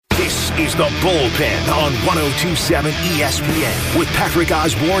is The Bullpen on 102.7 ESPN with Patrick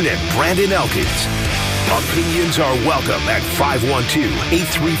Osborne and Brandon Elkins. Opinions are welcome at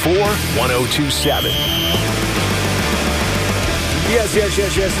 512-834-1027. Yes,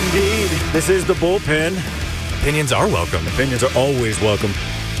 indeed. This is The Bullpen. Opinions are welcome. Opinions are always welcome.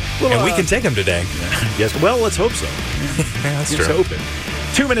 Well, and we can take them today. Yes, well, let's hope so. That's Let's true. hope it.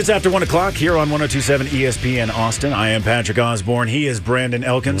 2 minutes after 1 o'clock here on 102.7 ESPN Austin. I am Patrick Osborne. He is Brandon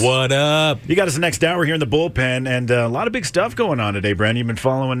Elkins. What up? You got us the next hour here in The Bullpen, and a lot of big stuff going on today, Brandon. You've been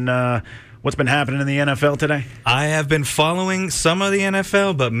following what's been happening in the NFL today? I have been following some of the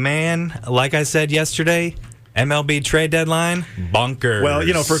NFL, but man, like I said yesterday, MLB trade deadline, bonkers. Well,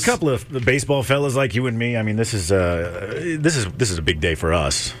 you know, for a couple of the baseball fellas like you and me, I mean, this is a big day for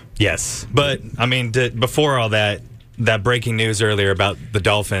us. Yes, but I mean, before all that breaking news earlier about the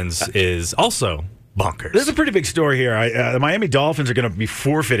Dolphins is also bonkers. There's a pretty big story here. The Miami Dolphins are going to be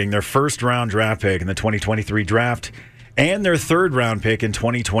forfeiting their first-round draft pick in the 2023 draft and their third-round pick in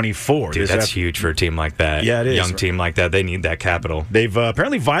 2024. Dude, that's huge for a team like that. Yeah, it is. Young team like that, they need that capital. They've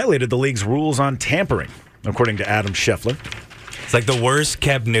apparently violated the league's rules on tampering, according to Adam Scheffler. It's like the worst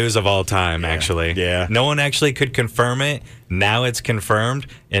kept news of all time, actually. Yeah. No one actually could confirm it. Now it's confirmed,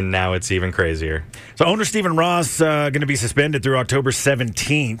 and now it's even crazier. So owner Stephen Ross going to be suspended through October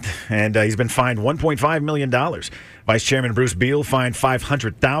 17th, and he's been fined $1.5 million. Vice Chairman Bruce Beal fined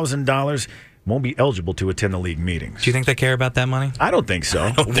 $500,000. Won't be eligible to attend the league meetings. Do you think they care about that money? I don't think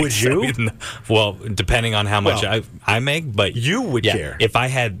so. Would you? Well, depending on how much I make, but you would care. If I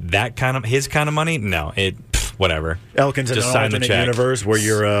had his kind of money, no, whatever. Elkins in just an sign the alternate check. universe where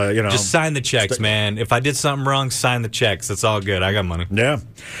you're, just sign the checks, man. If I did something wrong, sign the checks. That's all good. I got money. Yeah.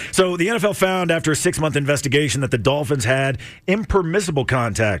 So the NFL found after a 6-month investigation that the Dolphins had impermissible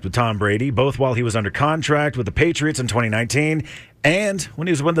contact with Tom Brady, both while he was under contract with the Patriots in 2019 and when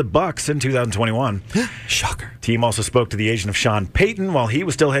he was with the Bucs in 2021. Shocker. Team also spoke to the agent of Sean Payton while he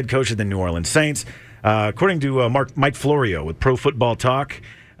was still head coach of the New Orleans Saints. According to Mike Florio with Pro Football Talk,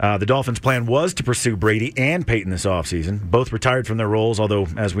 the Dolphins' plan was to pursue Brady and Payton this offseason. Both retired from their roles, although,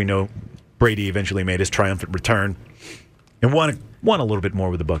 as we know, Brady eventually made his triumphant return and won a little bit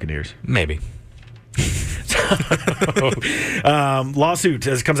more with the Buccaneers. Maybe. Lawsuit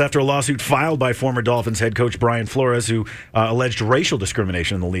comes after a lawsuit filed by former Dolphins head coach Brian Flores, who alleged racial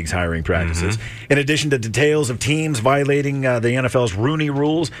discrimination in the league's hiring practices. In addition to details of teams violating the NFL's Rooney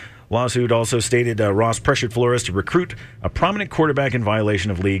rules, lawsuit also stated Ross pressured Flores to recruit a prominent quarterback in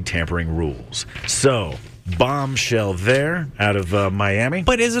violation of league tampering rules. So, bombshell there out of Miami.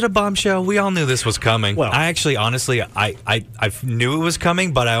 But is it a bombshell? We all knew this was coming. Well, I actually, honestly, I knew it was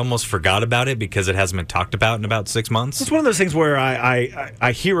coming, but I almost forgot about it because it hasn't been talked about in about 6 months. It's one of those things where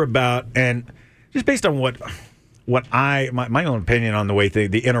I hear about, and just based on what my own opinion on the way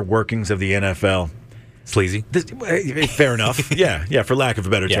the inner workings of the NFL. Sleazy. Fair enough. Yeah, for lack of a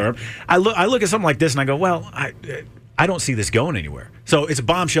better term. I look at something like this and I go, well, I don't see this going anywhere. So it's a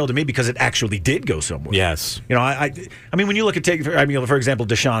bombshell to me because it actually did go somewhere. Yes. You know, I mean, when you look at for example,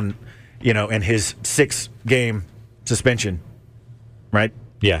 Deshaun, and his 6-game suspension, right?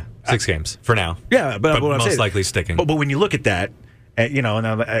 Yeah, 6 games for now. Yeah, but what I'm most saying, likely sticking. But when you look at that,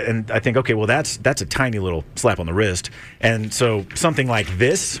 and I think, okay, well, that's a tiny little slap on the wrist. And so something like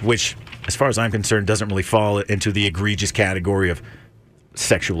this, which, as far as I'm concerned, doesn't really fall into the egregious category of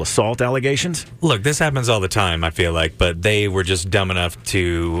sexual assault allegations. Look, this happens all the time, I feel like, but they were just dumb enough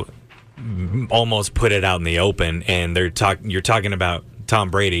to almost put it out in the open, and you're talking about Tom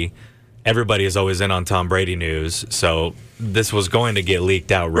Brady. Everybody is always in on Tom Brady news, so this was going to get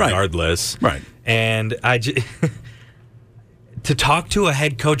leaked out regardless. Right. And to talk to a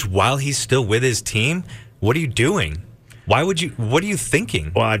head coach while he's still with his team, what are you doing? What are you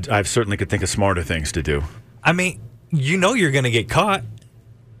thinking? Well, I certainly could think of smarter things to do. I mean, you're going to get caught.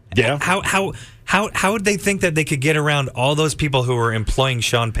 Yeah. How would they think that they could get around all those people who were employing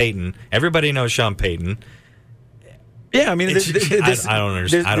Sean Payton? Everybody knows Sean Payton. Yeah, I mean,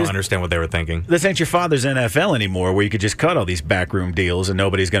 I don't understand what they were thinking. This ain't your father's NFL anymore, where you could just cut all these backroom deals and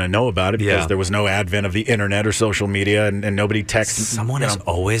nobody's going to know about it because there was no advent of the internet or social media, and nobody texts. Someone is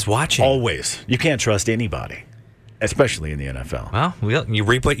always watching. Always. You can't trust anybody, especially in the NFL. Well, you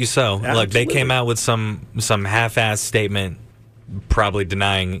reap what you sow. Absolutely. Look, they came out with some half-ass statement, probably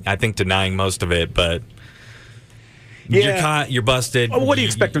denying most of it, but you're caught, you're busted. Well, what do you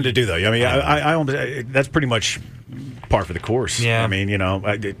expect them to do, though? I mean, I that's pretty much par for the course. Yeah. I mean,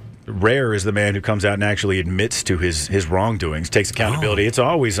 rare is the man who comes out and actually admits to his wrongdoings, takes accountability. It's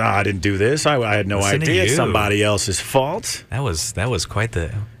always, I didn't do this. I had no idea. It's somebody else's fault. That was quite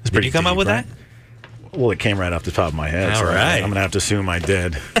the. Did pretty you come up deep, with right? that? Well, it came right off the top of my head. All so right. I'm going to have to assume I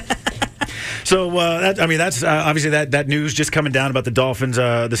did. So, that's obviously that news just coming down about the Dolphins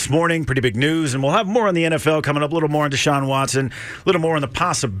this morning. Pretty big news. And we'll have more on the NFL coming up, a little more on Deshaun Watson, a little more on the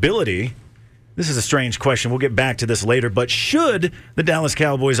possibility. This is a strange question. We'll get back to this later. But should the Dallas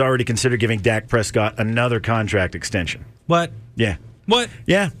Cowboys already consider giving Dak Prescott another contract extension? What? Yeah. What?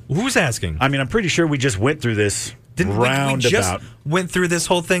 Yeah. Who's asking? I mean, I'm pretty sure we just went through this We just went through this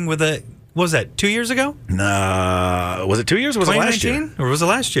whole thing with what was that, 2 years ago? Nah. Was it 2 years or was it last year? 2019? Or was it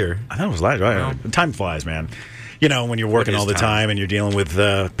last year? I thought it was last year. Well, Time flies, man. You know, when you're working What is all the time and you're dealing with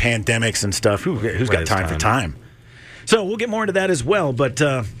pandemics and stuff, who's got time for time? So we'll get more into that as well. But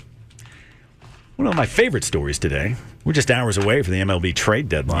one of my favorite stories today, we're just hours away from the MLB trade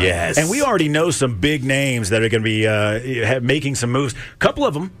deadline. Yes. And we already know some big names that are going to be making some moves. A couple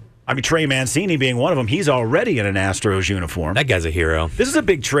of them. I mean, Trey Mancini being one of them. He's already in an Astros uniform. That guy's a hero. This is a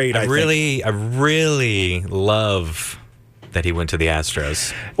big trade, I think. I really love that he went to the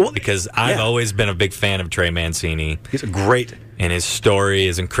Astros. Well, because I've always been a big fan of Trey Mancini. He's a great... And his story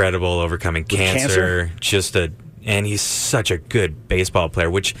is incredible, overcoming cancer. And he's such a good baseball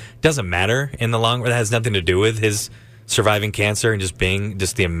player, which doesn't matter in the long run. That has nothing to do with his surviving cancer and just being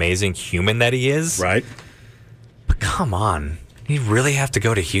just the amazing human that he is. Right. But come on. You really have to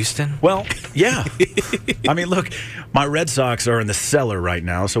go to Houston? Well, yeah. I mean, look, my Red Sox are in the cellar right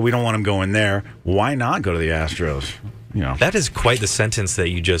now, so we don't want them going there. Why not go to the Astros? You know, that is quite the sentence that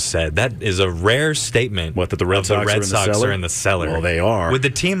you just said. That is a rare statement. What, that the Red Sox are in the cellar? Well, they are. With the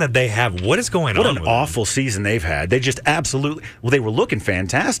team that they have, what is going on? What an awful season they've had. They just absolutely... Well, they were looking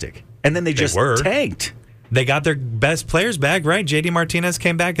fantastic, and then they just tanked. They got their best players back, right? JD Martinez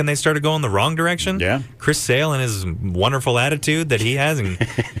came back, and they started going the wrong direction. Yeah. Chris Sale and his wonderful attitude that he has and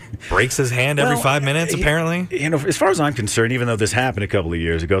breaks his hand every 5 minutes, apparently. You know, as far as I'm concerned, even though this happened a couple of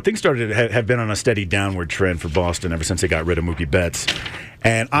years ago, things started to have been on a steady downward trend for Boston ever since they got rid of Mookie Betts.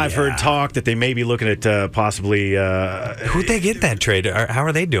 And I've heard talk that they may be looking at possibly... Who'd they get that trade? How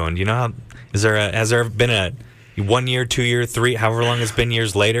are they doing? Do you know how... Has there been a 1 year, 2 year, 3, however long it's been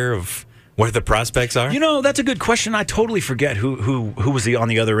years later of... where the prospects are? You know, that's a good question. I totally forget who was on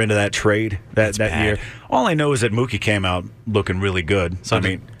the other end of that trade that year. All I know is that Mookie came out looking really good. So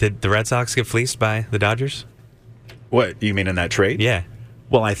did the Red Sox get fleeced by the Dodgers? What, you mean in that trade? Yeah.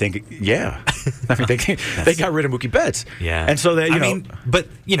 Well, I think, yeah. I mean, they got rid of Mookie Betts. Yeah. And so that, but,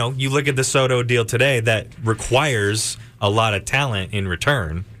 you look at the Soto deal today that requires a lot of talent in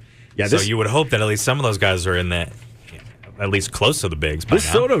return. Yeah. So you would hope that at least some of those guys are in that, at least close to the bigs by now.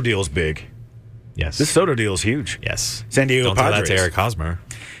 This Soto deal's big. Yes. This Soto deal's huge. Yes. San Diego Padres. Don't tell that to Eric Hosmer.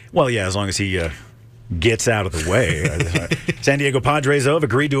 Well, yeah, as long as he gets out of the way. San Diego Padres, though, have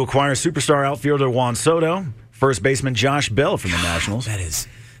agreed to acquire superstar outfielder Juan Soto, first baseman Josh Bell from the Nationals.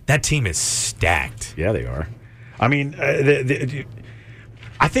 That team is stacked. Yeah, they are. I mean,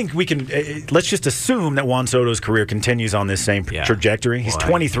 I think we can. Let's just assume that Juan Soto's career continues on this same trajectory. He's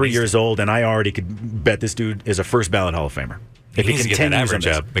 23 years old, and I already could bet this dude is a first ballot Hall of Famer. If he needs to get that average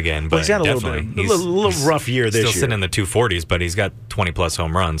up again, but he's had a little rough year this year. Still sitting in the 240s, but he's got 20-plus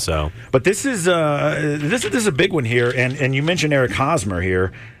home runs. So, but this is a big one here, and you mentioned Eric Hosmer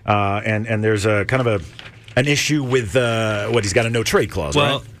here, and there's a kind of an issue with he's got a no trade clause.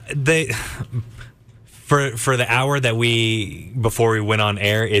 Well, right? For the hour that before we went on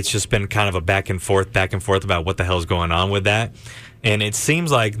air, it's just been kind of a back and forth about what the hell's going on with that, and it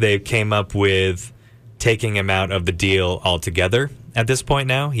seems like they came up with taking him out of the deal altogether at this point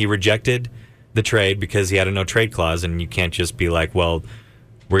now. He rejected the trade because he had a no-trade clause, and you can't just be like, well,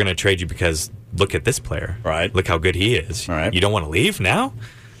 we're going to trade you because look at this player. Right. Look how good he is. Right. You don't want to leave now?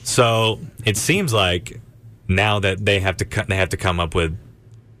 So it seems like now that they have to come up with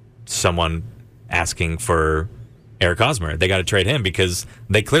someone asking for Eric Hosmer. They got to trade him because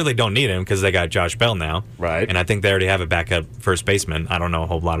they clearly don't need him because they got Josh Bell now. Right. And I think they already have a backup first baseman. I don't know a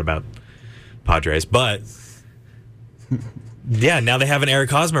whole lot about Padres, but yeah, now they have an Eric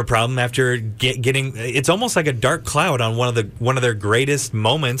Hosmer problem after getting. It's almost like a dark cloud on one of their greatest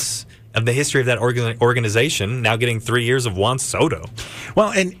moments of the history of that organization. Now getting 3 years of Juan Soto.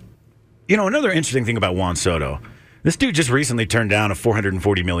 Well, and another interesting thing about Juan Soto. This dude just recently turned down a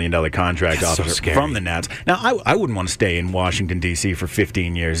 $440 million contract offer from the Nats. Now, I wouldn't want to stay in Washington, D.C. for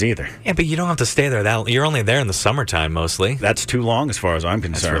 15 years either. Yeah, but you don't have to stay there. You're only there in the summertime mostly. That's too long as far as I'm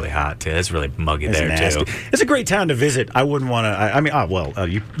concerned. It's really hot, too. It's really muggy there, nasty. too. It's a great town to visit. I wouldn't want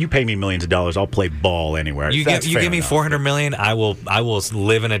to... you pay me millions of dollars, I'll play ball anywhere. You give me $400 million, I will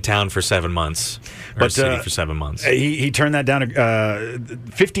live in a town for 7 months. Or a city for 7 months. He turned that down, a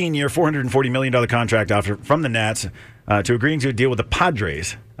 15-year, $440 million contract offer from the Nats. to agreeing to a deal with the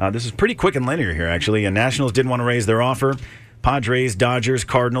Padres. This is pretty quick and linear here, actually. And Nationals didn't want to raise their offer. Padres, Dodgers,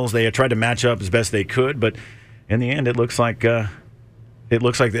 Cardinals, they tried to match up as best they could, but in the end, it looks like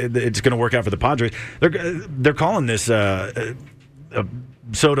it's going to work out for the Padres. They're calling this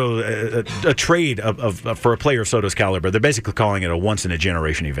Soto a trade for a player of Soto's caliber. They're basically calling it a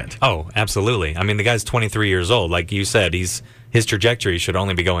once-in-a-generation event. Oh, absolutely. I mean, the guy's 23 years old. Like you said, his trajectory should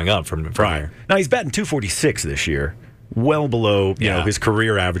only be going up from here. Now, he's batting .246 this year, well below his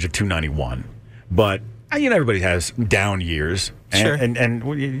career average of .291. But everybody has down years, and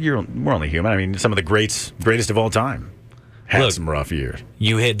we're only human. I mean, some of the greatest of all time had some rough years.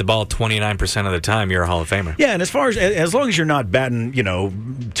 You hit the ball 29% of the time, you're a Hall of Famer. Yeah, and as long as you're not batting,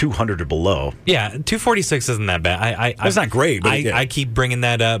 200 or below. Yeah, 246 isn't that bad. That's not great. But I keep bringing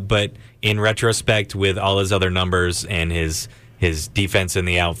that up, but in retrospect, with all his other numbers and his defense in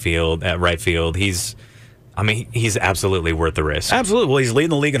the outfield, at right field, he's absolutely worth the risk. Absolutely. Well, he's leading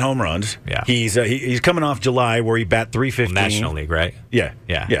the league in home runs. Yeah. He's coming off July where he bat .315. National League, right? Yeah.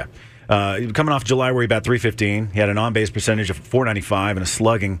 Coming off July where he bat .315. He had an on-base percentage of .495 and a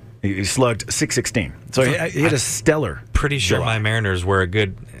slugging. He slugged .616. So he had a stellar Pretty sure July. my Mariners were a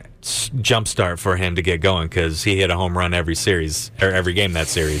good jump start for him to get going because he hit a home run every game that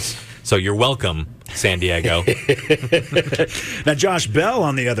series. So you're welcome, San Diego. Now, Josh Bell,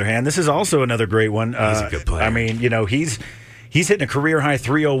 on the other hand, this is also another great one. He's a good player. I mean, he's hitting a career-high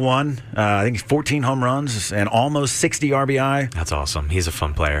 301. I think 14 home runs and almost 60 RBI. That's awesome. He's a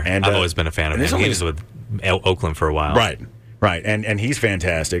fun player. And, I've always been a fan of him. He was with Oakland for a while. Right. And he's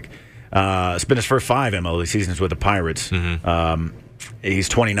fantastic. It's been his first 5 MLB seasons with the Pirates. Mm-hmm. He's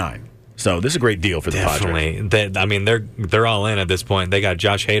 29. So this is a great deal for the Padres. Definitely. They're all in at this point. They got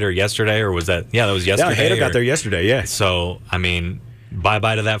Josh Hader yesterday, or was that? Yeah, that was yesterday. Yeah, Hader got there yesterday, yeah. So,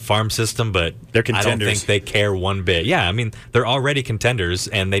 bye-bye to that farm system, but they're contenders. I don't think they care one bit. Yeah, they're already contenders,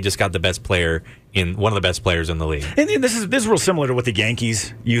 and they just got the best player one of the best players in the league. And this is real similar to what the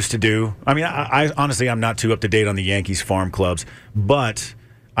Yankees used to do. I mean, I honestly, I'm not too up to date on the Yankees farm clubs, but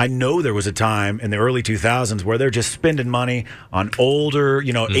I know there was a time in the early 2000s where they're just spending money on older,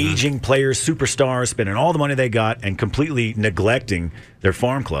 aging players, superstars, spending all the money they got and completely neglecting their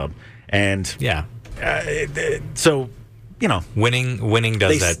farm club. And winning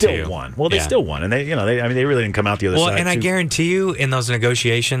does that too. They still won. Well, they still won, and they really didn't come out the other side. Well, and I guarantee you, in those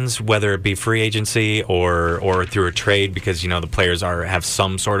negotiations, whether it be free agency or through a trade, because the players have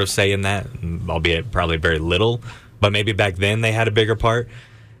some sort of say in that, albeit probably very little, but maybe back then they had a bigger part.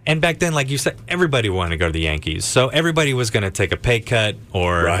 And back then, like you said, everybody wanted to go to the Yankees. So everybody was going to take a pay cut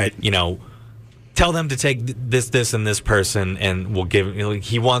or, tell them to take this, and this person, and we'll give.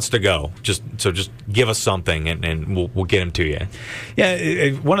 He wants to go. Just give us something, and we'll get him to you.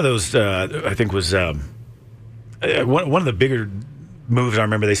 Yeah, one of those I think was one of the bigger moves. I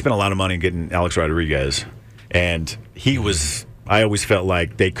remember they spent a lot of money getting Alex Rodriguez, and he was. I always felt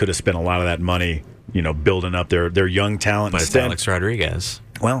like they could have spent a lot of that money, building up their young talent. But it's Alex Rodriguez.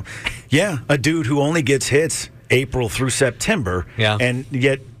 Well, yeah, a dude who only gets hits April through September, and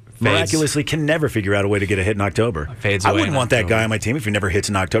yet miraculously can never figure out a way to get a hit in October. I wouldn't want that guy on my team if he never hits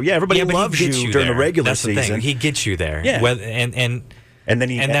in October. Yeah, everybody loves you during the regular season. The thing. He gets you there. Yeah. And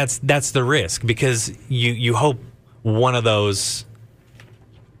that's the risk, because you hope one of those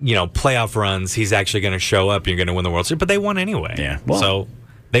playoff runs he's actually going to show up and you're going to win the World Series, but they won anyway. Yeah. So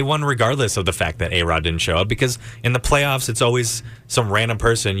they won regardless of the fact that A-Rod didn't show up, because in the playoffs, it's always some random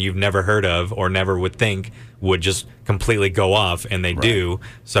person you've never heard of or never would think would just completely go off, and they do.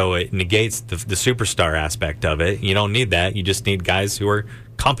 So it negates the superstar aspect of it. You don't need that. You just need guys who are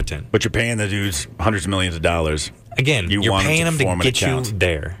competent. But you're paying the dudes hundreds of millions of dollars. Again, you're paying them to get you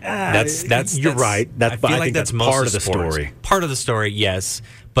there. You're right. I feel like that's part of the story. Part of the story, yes.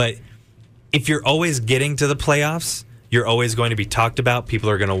 But if you're always getting to the playoffs, you're always going to be talked about. People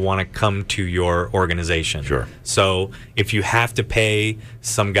are going to want to come to your organization. Sure. So if you have to pay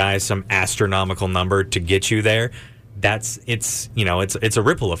some guy some astronomical number to get you there, it's a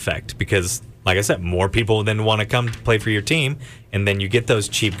ripple effect, because, like I said, more people then want to come to play for your team, and then you get those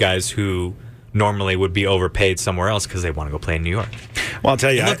cheap guys who normally would be overpaid somewhere else because they want to go play in New York. Well, I'll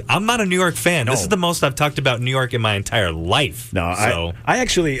tell you, look, I'm not a New York fan. No. This is the most I've talked about New York in my entire life. No, so. I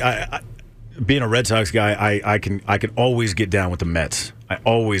actually being a Red Sox guy, I can always get down with the Mets. I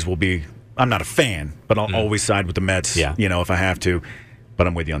always will be. I'm not a fan, but I'll always side with the Mets. Yeah. If I have to. But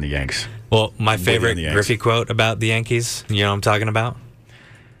I'm with you on the Yanks. Well, my favorite Griffey quote about the Yankees, you know what I'm talking about?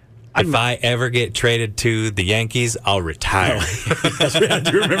 If I ever get traded to the Yankees, I'll retire. That's right. I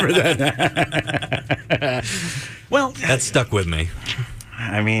do remember that. Well, that stuck with me.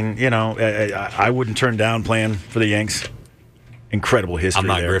 I mean, I wouldn't turn down playing for the Yanks. Incredible history. I'm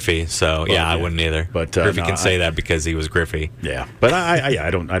not there. Griffey, so I wouldn't either. But Griffey can say that because he was Griffey. Yeah, but I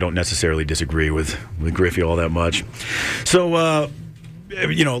don't necessarily disagree with Griffey all that much. So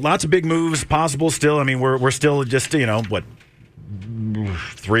lots of big moves possible still. I mean, we're still just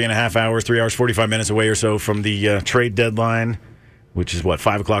 3.5 hours, 3 hours 45 minutes away or so from the trade deadline, which is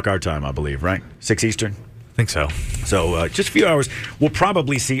 5 o'clock our time, I believe, right? 6 Eastern. I think so. So just a few hours. We'll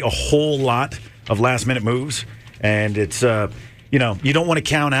probably see a whole lot of last minute moves, and it's. You don't want to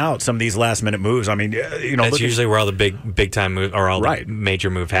count out some of these last-minute moves. I mean, that's usually where all the big-time move or all the major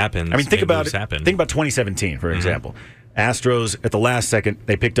move happens. I mean, think about 2017, for example. Astros, at the last second,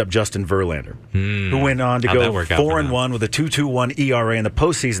 they picked up Justin Verlander, who went on to go 4-1 with a 2.21 ERA in the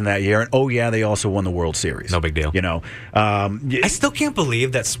postseason that year. And, they also won the World Series. No big deal. I still can't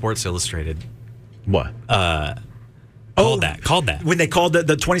believe that Sports Illustrated. What? Called that. When they called the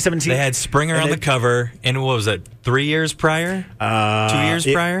 2017? They had Springer on the cover, and what was it, 3 years prior? 2 years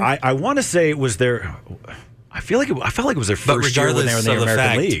prior? I want to say it was their... I felt like it was their first year when they were in the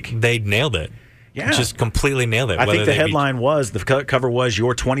American League. They nailed it. Yeah. Just completely nailed it. I think the headline was, the cover was,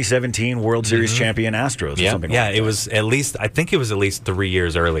 your 2017 World Series champion Astros or something like that. It was at least 3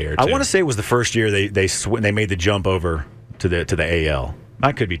 years earlier, too. I want to say it was the first year they made the jump over to the AL.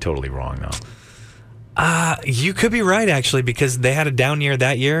 I could be totally wrong, though. You could be right, actually, because they had a down year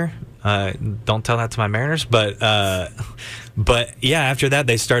that year. Don't tell that to my Mariners, but yeah, after that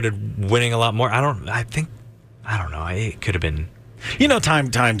they started winning a lot more. I don't know. It could have been. Time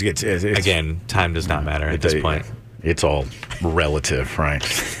gets again. Time does not matter at this point. It's all relative, right?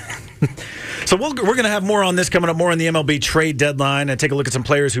 So we're going to have more on this coming up, more on the MLB trade deadline, and take a look at some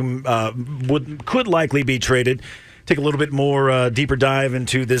players who could likely be traded. Take a little bit more deeper dive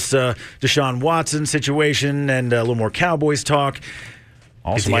into this Deshaun Watson situation and a little more Cowboys talk.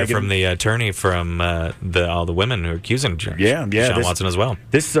 Also, hear from the attorney from all the women who are accusing Deshaun Watson as well.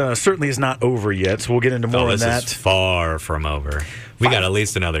 This certainly is not over yet, so we'll get into more on that. This is far from over. We got at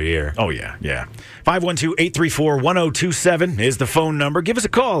least another year. Oh, yeah. 512-834-1027 is the phone number. Give us a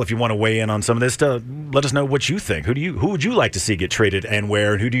call if you want to weigh in on some of this. Let us know what you think. Who would you like to see get traded and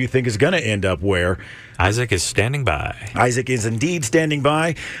where, and who do you think is going to end up where? Isaac is standing by. Isaac is indeed standing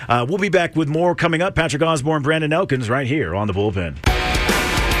by. We'll be back with more coming up. Patrick Osborne, Brandon Elkins, right here on The Bullpen.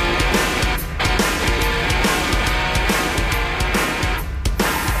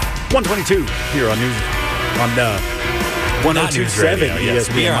 122 here on 1027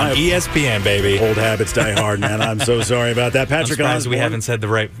 ESPN. We are on ESPN, baby. Old habits die hard, man. I'm so sorry about that. Patrick Osborne. We haven't said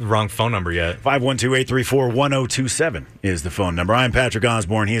the wrong phone number yet. 512-834-1027 is the phone number. I'm Patrick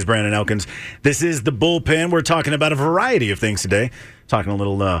Osborne. He is Brandon Elkins. This is The Bullpen. We're talking about a variety of things today. Talking a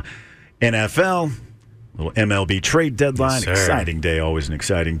little NFL, a little MLB trade deadline. Yes, exciting day, always an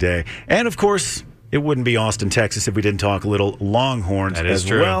exciting day. And, of course, it wouldn't be Austin, Texas if we didn't talk a little Longhorns as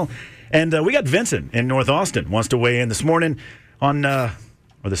well. And we got Vincent in North Austin wants to weigh in this morning on, or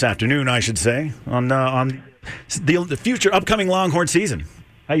this afternoon, I should say, on the future upcoming Longhorn season.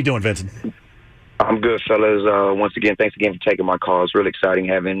 How you doing, Vincent? I'm good, fellas. Once again, thanks again for taking my call. It's really exciting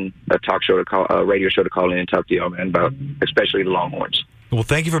having a radio show to call in and talk to y'all, man, about especially the Longhorns. Well,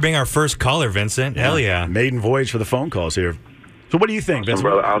 thank you for being our first caller, Vincent. Hell yeah. Maiden voyage for the phone calls here. So what do you think, Vincent?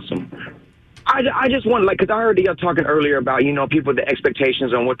 Brother, awesome. I just want, because I heard y'all talking earlier about, people, the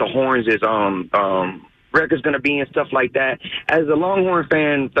expectations on what the Horns is, record's going to be and stuff like that. As a Longhorn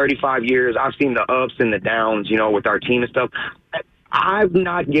fan, 35 years, I've seen the ups and the downs, with our team and stuff. I've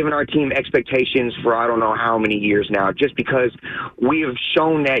not given our team expectations for I don't know how many years now, just because we have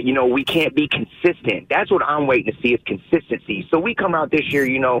shown that, we can't be consistent. That's what I'm waiting to see is consistency. So we come out this year,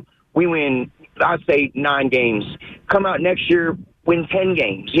 we win, I'd say 9 games. Come out next year, win 10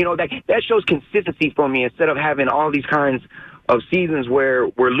 games. That shows consistency for me instead of having all these kinds of seasons where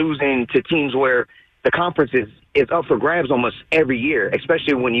we're losing to teams where the conference is up for grabs almost every year,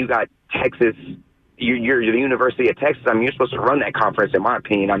 especially when you got Texas. You're the University of Texas. I mean, you're supposed to run that conference, in my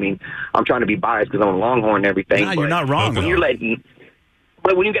opinion. I mean, I'm trying to be biased because I'm a Longhorn and everything. No, you're not wrong. When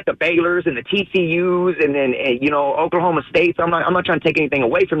when you get the Baylors and the TCUs and then Oklahoma States, I'm not trying to take anything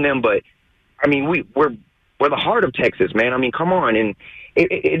away from them, but I mean we're the heart of Texas, man. I mean, come on, and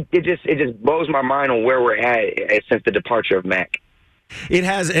it just blows my mind on where we're at since the departure of Mac. It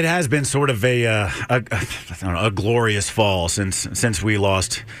has been sort of a glorious fall since we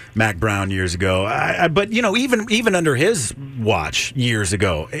lost Mac Brown years ago. But even under his watch years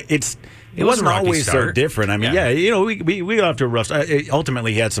ago, it wasn't always so different. I mean, we got off to a rough start.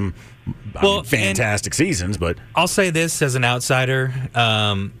 Ultimately, he had some fantastic seasons. But I'll say this as an outsider,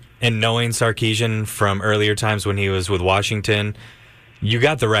 and knowing Sarkisian from earlier times when he was with Washington, You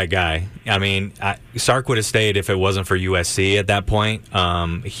got the right guy. I mean, Sark would have stayed if it wasn't for USC at that point.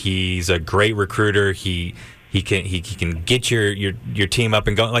 He's a great recruiter. He can get your team up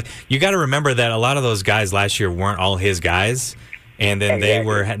and going. Like, you got to remember that a lot of those guys last year weren't all his guys, and then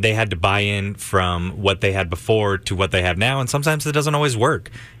they had to buy in from what they had before to what they have now, and sometimes it doesn't always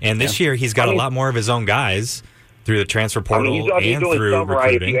work. And this year he's got a lot more of his own guys through the transfer portal and through recruiting.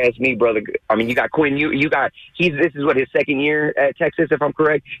 Right, if you ask me, brother. I mean, you got Quinn. This is what, his second year at Texas, if I'm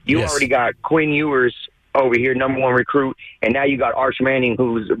correct. You already got Quinn Ewers over here, number one recruit, and now you got Arch Manning,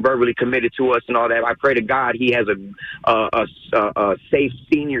 who's verbally committed to us and all that. I pray to God he has a safe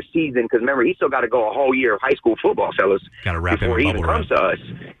senior season, because remember, he still got to go a whole year of high school football, fellas, before he even comes to us.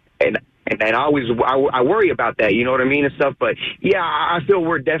 And I worry about that, you know what I mean, and stuff. But yeah, I feel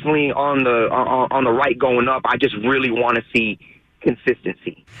we're definitely on the right going up. I just really want to see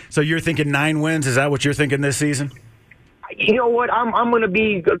consistency. So you're thinking 9 wins? Is that what you're thinking this season? You know what? I'm going to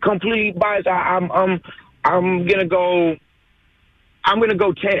be completely biased. I'm gonna go 10. I'm gonna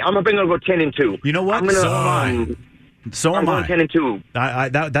go 10-2. You know what? So am I. 10-2.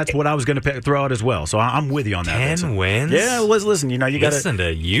 That's what I was going to throw out as well. So I'm with you on that. 10 Vincent. wins? Yeah, listen. You got to listen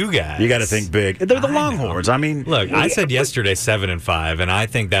to you guys. You got to think big. They're the Longhorns. I mean, look, I said yesterday 7-5, and I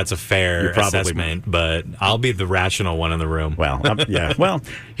think that's a fair assessment. But I'll be the rational one in the room. Well, yeah. Well,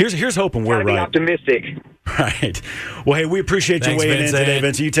 here's hoping we're right. Optimistic. Right. Well, hey, we appreciate you weighing in today,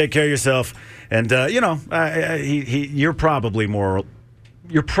 Vince. You take care of yourself, and you're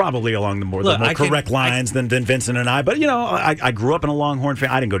probably along the more correct lines than Vincent and I. But, I grew up in a Longhorn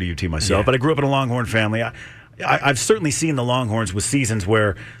family. I didn't go to UT myself, but I grew up in a Longhorn family. I've certainly seen the Longhorns with seasons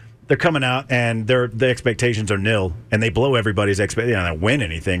where they're coming out and the expectations are nil, and they blow everybody's expectations. They don't win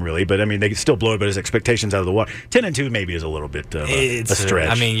anything, really, but, I mean, they still blow everybody's expectations out of the water. 10-2 maybe is a little bit of a stretch.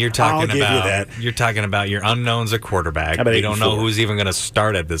 I mean, you're talking about your unknowns at quarterback. You don't know who's even going to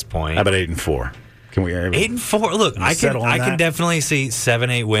start at this point. How about 8-4? Can we 8-4? Look, I can definitely see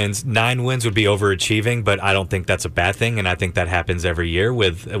 7-8 wins. 9 wins would be overachieving, but I don't think that's a bad thing, and I think that happens every year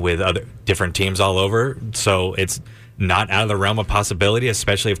with other different teams all over. So it's not out of the realm of possibility,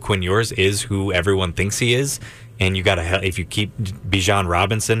 especially if Quinn Ewers is who everyone thinks he is. And you got to, if you keep Bijan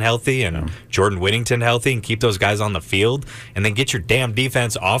Robinson healthy and Jordan Whittington healthy and keep those guys on the field, and then get your damn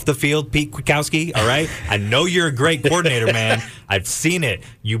defense off the field, Pete Kwiatkowski, all right? I know you're a great coordinator, man. I've seen it.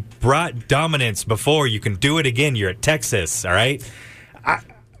 You brought dominance before. You can do it again. You're at Texas, all right?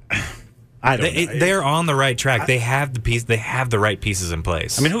 I don't know. They're on the right track. They have the right pieces in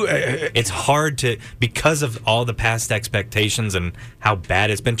place. I mean, it's hard to, because of all the past expectations and how bad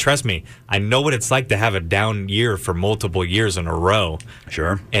it's been. Trust me, I know what it's like to have a down year for multiple years in a row.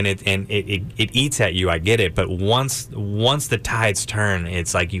 Sure. And it eats at you. I get it, but once the tides turn,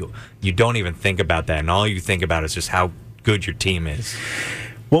 it's like you don't even think about that, and all you think about is just how good your team is.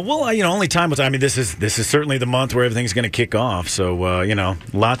 Well, only time will tell. I mean, this is certainly the month where everything's going to kick off. So,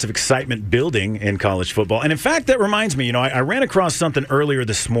 lots of excitement building in college football. And in fact, that reminds me, I ran across something earlier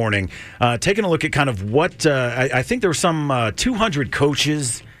this morning, taking a look at kind of what I think there were some 200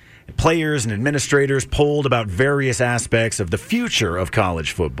 coaches, players, and administrators polled about various aspects of the future of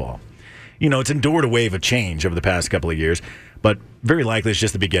college football. It's endured a wave of change over the past couple of years, but very likely it's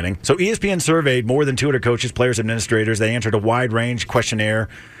just the beginning. So ESPN surveyed more than 200 coaches, players, administrators. They answered a wide range questionnaire.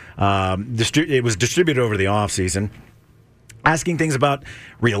 It was distributed over the offseason, asking things about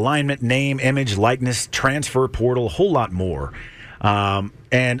realignment, name, image, likeness, transfer portal, a whole lot more.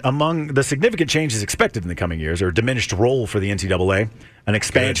 And among the significant changes expected in the coming years are a diminished role for the NCAA, an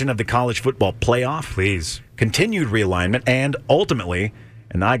expansion of the college football playoff, continued realignment, and ultimately,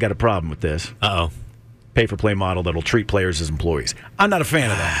 and I got a problem with this, pay-for-play model that'll treat players as employees. I'm not a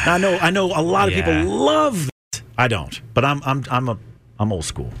fan of that. I know a lot of people love that. I don't, but I'm old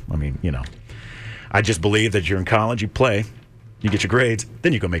school. I mean, I just believe that you're in college, you play, you get your grades,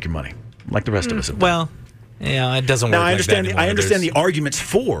 then you go make your money, like the rest of us have done. Well, it doesn't work. Now, I understand. Like that I understand the arguments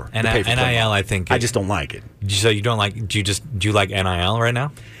for the pay-for-play NIL. model. I think I just don't like it. So you don't like? Do you like NIL right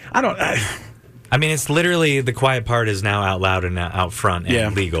now? I don't. I mean, it's literally the quiet part is now out loud and out front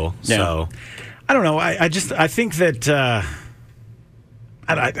and legal. Yeah. So I don't know. I think that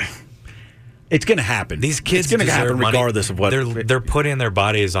it's going to happen. These kids, it's going to happen regardless of what they're putting their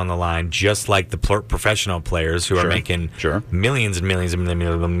bodies on the line, just like the professional players who are making millions and millions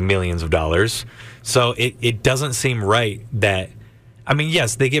and millions of dollars. So it doesn't seem right that. I mean,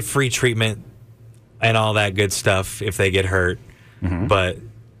 yes, they get free treatment and all that good stuff if they get hurt, but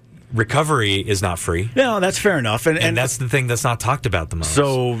recovery is not free. No, that's fair enough. And that's the thing that's not talked about the most.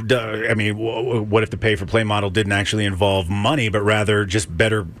 So, I mean, what if the pay-for-play model didn't actually involve money, but rather just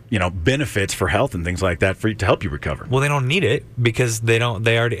better, benefits for health and things like that to help you recover? Well, they don't need it because they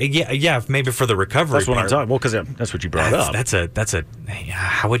already. Yeah, maybe for the recovery. That's what part. I'm talking. Well, because that's what you brought up. That's a.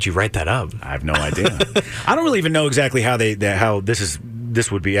 How would you write that up? I have no idea. I don't really even know exactly how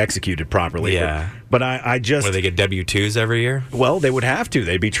this would be executed properly. Yeah, but I just. Where they get W-2s every year? Well, they would have to.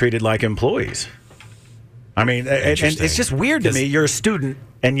 They'd be treated like employees. I mean, and it's just weird to me. You're a student,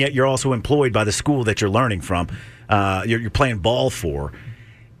 and yet you're also employed by the school that you're learning from. You're playing ball for.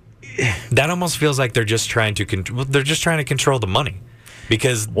 That almost feels like they're just trying to control the money,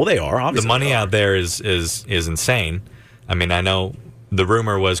 because they are. Obviously the money out there is insane. I mean, I know the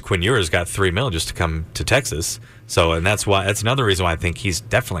rumor was Quinn Ewers got $3 million just to come to Texas. So, and that's another reason why I think he's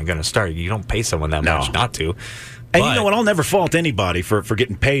definitely going to start. You don't pay someone that much not to. And you know what? I'll never fault anybody for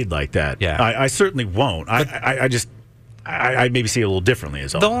getting paid like that. Yeah. I certainly won't. I maybe see it a little differently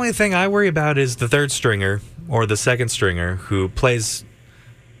as well. The only thing I worry about is the third stringer or the second stringer who plays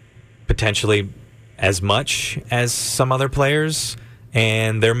potentially as much as some other players,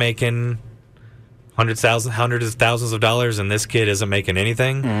 and they're making hundreds of thousands of dollars, and this kid isn't making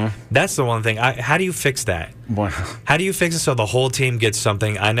anything. That's the one thing. How do you fix that? How do you fix it so the whole team gets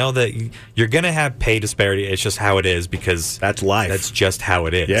something? I know that you're going to have pay disparity. It's just how it is, because that's life. That's just how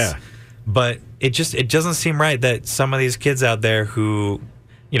it is. Yeah. But it doesn't seem right that some of these kids out there who,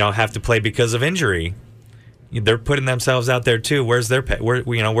 have to play because of injury, they're putting themselves out there too. Where's their pay?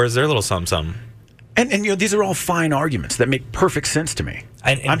 Where's their little something? And these are all fine arguments that make perfect sense to me.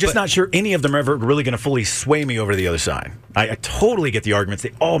 I'm just not sure any of them are ever really going to fully sway me over to the other side. I totally get the arguments.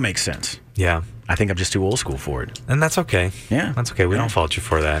 They all make sense. Yeah. I think I'm just too old school for it. And that's okay. Yeah. That's okay. We don't fault you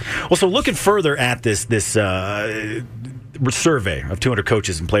for that. Well, so looking further at this survey of 200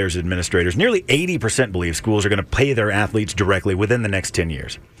 coaches and players and administrators, nearly 80% believe schools are going to pay their athletes directly within the next 10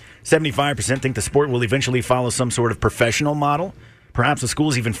 years. 75% think the sport will eventually follow some sort of professional model. Perhaps the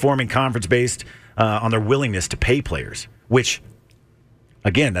school's even forming conference-based on their willingness to pay players, which,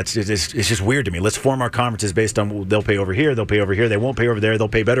 again, it's just weird to me. Let's form our conferences based on they'll pay over here, they won't pay over there, they'll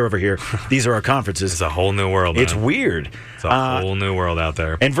pay better over here. These are our conferences. It's a whole new world. It's weird. It's a whole new world out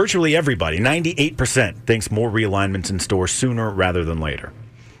there. And virtually everybody, 98%, thinks more realignments in store sooner rather than later.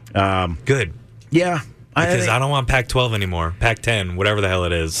 Good. Yeah. Because I don't want Pac-12 anymore. Pac-10, whatever the hell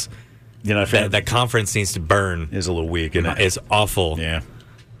it is. That conference needs to burn. Is a little weak, isn't it? It's awful. Yeah.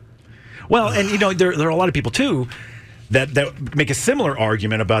 Well, and there are a lot of people too that make a similar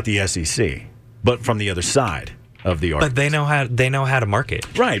argument about the SEC, but from the other side of the argument. But they know how to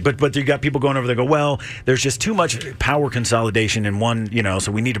market. Right, but you got people going over there go, well, there's just too much power consolidation in one,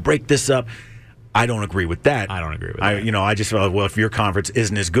 so we need to break this up. I don't agree with that. I don't agree with that. I just feel like, well, if your conference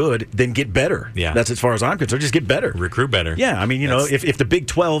isn't as good, then get better. Yeah. That's as far as I'm concerned. Just get better. Recruit better. Yeah, I mean, if the Big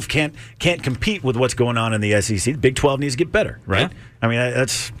 12 can't compete with what's going on in the SEC, the Big 12 needs to get better, right? Yeah. I mean,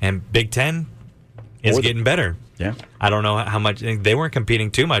 that's... And Big 10 is getting better. Yeah. I don't know how much... They weren't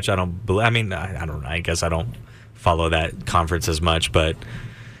competing too much. I don't believe... I mean, I don't know. I guess I don't follow that conference as much, but...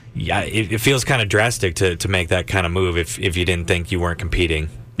 Yeah, it feels kind of drastic to make that kind of move if you didn't think you weren't competing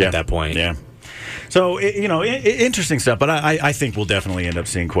at that point. Yeah. So, interesting stuff, but I think we'll definitely end up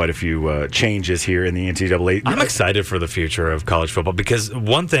seeing quite a few changes here in the NCAA. I'm excited for the future of college football because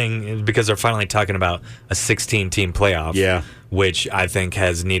they're finally talking about a 16-team playoff, which I think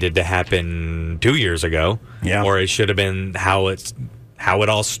has needed to happen 2 years ago, or it should have been how it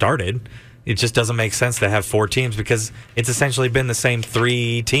all started. It just doesn't make sense to have 4 teams because it's essentially been the same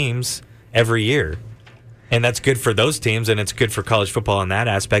 3 teams every year. And that's good for those teams, and it's good for college football in that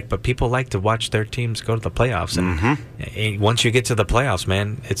aspect. But people like to watch their teams go to the playoffs. And once you get to the playoffs,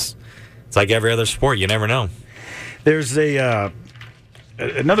 man, it's like every other sport. You never know. There's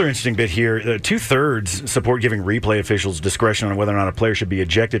another interesting bit here. 2/3 support giving replay officials discretion on whether or not a player should be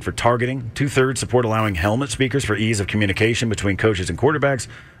ejected for targeting. 2/3 support allowing helmet speakers for ease of communication between coaches and quarterbacks,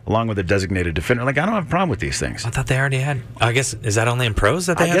 along with a designated defender. I don't have a problem with these things. I thought they already had. I guess, is that only in pros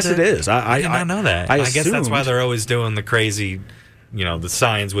that they have? I guess it is. I did not know that. I guess that's why they're always doing the crazy, the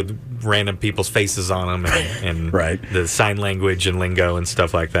signs with random people's faces on them and right. The sign language and lingo and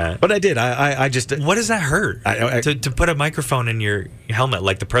stuff like that. But I did. I just. What does that hurt? To put a microphone in your helmet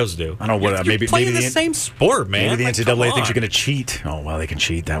like the pros do? I don't know what. Maybe the same sport, man. Maybe the NCAA thinks you're going to cheat. Oh well, they can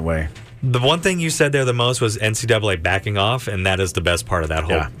cheat that way. The one thing you said there the most was NCAA backing off, and that is the best part of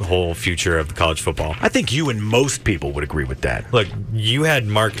that whole future of the college football. I think you and most people would agree with that. Look, you had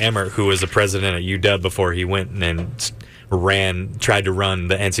Mark Emmert, who was the president at UW before he went and tried to run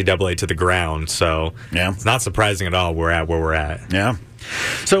the NCAA to the ground. So it's not surprising at all we're at where we're at. Yeah.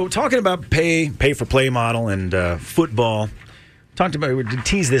 So talking about pay for play model and football, we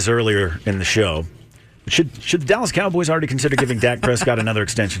teased this earlier in the show. Should the Dallas Cowboys already consider giving Dak Prescott another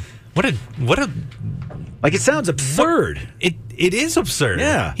extension? What a Like, it sounds absurd. It is absurd.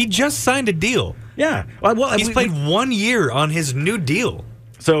 Yeah. He just signed a deal. Yeah. Well, He's played 1 year on his new deal.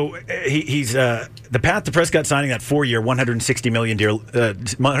 So he's the path to Prescott signing that 4-year, $160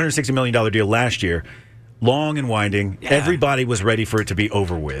 million deal last year. Long and winding. Yeah. Everybody was ready for it to be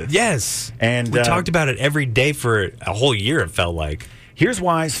over with. Yes. And we talked about it every day for a whole year, it felt like. Here's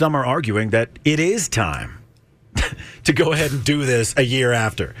why some are arguing that it is time to go ahead and do this a year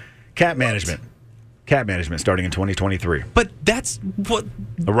after. Cap management starting in 2023. But that's what...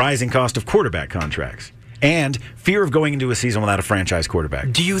 A rising cost of quarterback contracts. And fear of going into a season without a franchise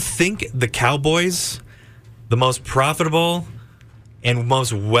quarterback. Do you think the Cowboys, the most profitable and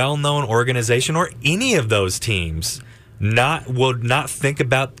most well-known organization, or any of those teams, would not think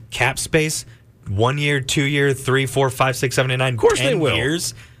about cap space 1 year, 2 year, 3, 4, 5, 6, 7, 8, 9, 10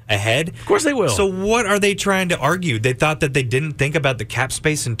 years ahead? Of course they will. So what are they trying to argue? They thought that they didn't think about the cap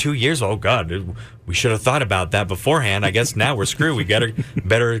space in 2 years. Oh, God, we should have thought about that beforehand. I guess now we're screwed. We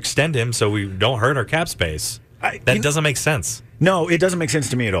better extend him so we don't hurt our cap space. That doesn't make sense. No, it doesn't make sense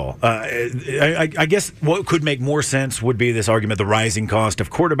to me at all. I guess what could make more sense would be this argument, the rising cost of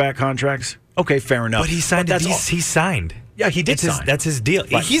quarterback contracts. Okay, fair enough. But he signed it. He signed. Yeah, he did sign. That's his deal.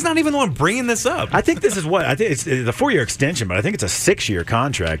 Right. He's not even the one bringing this up. I think this is I think it's the 4-year extension, but I think it's a 6-year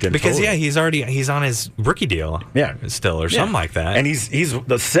contract. Because he's on his rookie deal. Yeah, still or something like that. And he's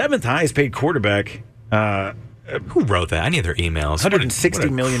the 7th highest paid quarterback. Who wrote that? I need their emails.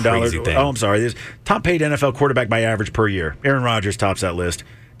 $160 million. Oh, I'm sorry. There's top paid NFL quarterback by average per year. Aaron Rodgers tops that list.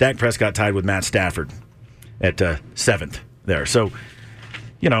 Dak Prescott tied with Matt Stafford at 7th there. So,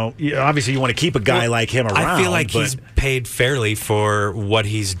 obviously you want to keep a guy like him around. I feel like he's paid fairly for what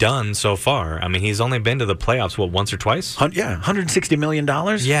he's done so far. I mean, he's only been to the playoffs, once or twice? Yeah, $160 million?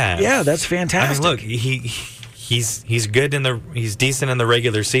 Yeah, that's fantastic. I mean, look, he's good he's decent in the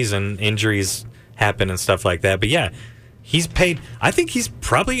regular season. Injuries happen and stuff like that. But yeah, he's paid. I think he's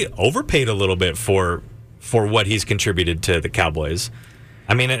probably overpaid a little bit for what he's contributed to the Cowboys.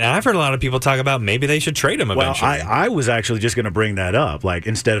 I mean, and I've heard a lot of people talk about maybe they should trade him eventually. Well, I was actually just going to bring that up. Like,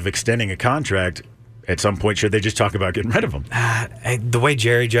 instead of extending a contract, at some point, should they just talk about getting rid of him? The way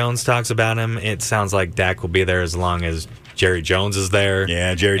Jerry Jones talks about him, it sounds like Dak will be there as long as Jerry Jones is there.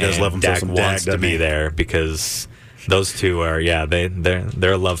 Yeah, Jerry does love him. Dak wants to be there because those two are,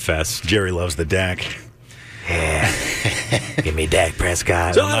 they're a love fest. Jerry loves the Dak. Yeah. Give me Dak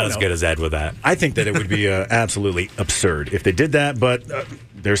Prescott. I'm not as good as Ed with that. I think that it would be absolutely absurd if they did that, but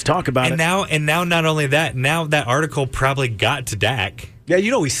there's talk about it. Now, not only that, now that article probably got to Dak.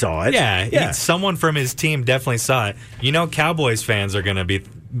 Yeah, we saw it. Yeah. Someone from his team definitely saw it. Cowboys fans are going to be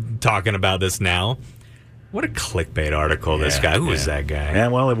talking about this now. What a clickbait article, this guy. Who is that guy? Yeah,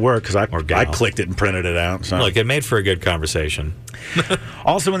 well, it worked because I clicked it and printed it out. So. Look, it made for a good conversation.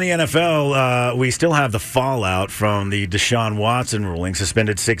 Also in the NFL, we still have the fallout from the Deshaun Watson ruling,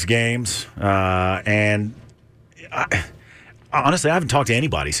 suspended 6 games. And honestly, I haven't talked to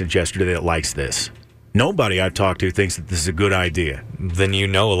anybody since yesterday that likes this. Nobody I've talked to thinks that this is a good idea. Then you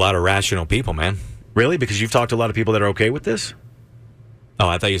know a lot of rational people, man. Really? Because you've talked to a lot of people that are okay with this? Oh,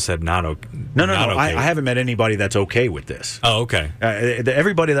 I thought you said not okay. No. Okay. I haven't met anybody that's okay with this. Oh, okay.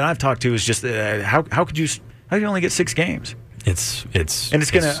 Everybody that I've talked to is just how could you only get 6 games? It's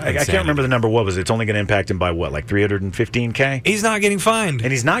gonna. I can't remember the number. What was it? It's only going to impact him by what, like $315K? He's not getting fined,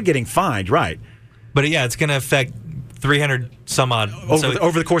 and he's not getting fined, right? But yeah, it's going to affect 300 some odd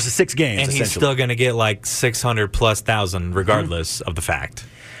over the course of 6 games, and he's still going to get like 600,000+ regardless of the fact.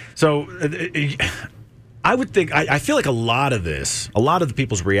 So. I would think, I feel like a lot of the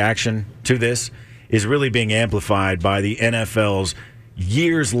people's reaction to this is really being amplified by the NFL's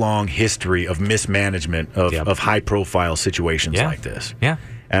years-long history of mismanagement of high-profile situations like this. Yeah.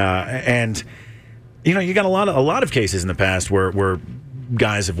 And, you got a lot of cases in the past where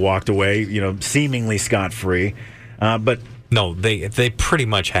guys have walked away, seemingly scot-free. But no, they pretty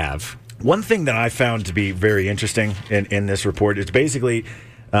much have. One thing that I found to be very interesting in this report is basically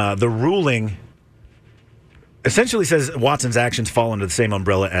the ruling essentially says Watson's actions fall under the same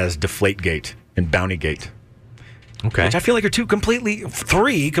umbrella as Deflategate and Bountygate. Okay. Which I feel like are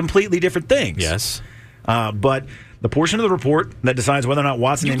 3 completely different things. Yes. But the portion of the report that decides whether or not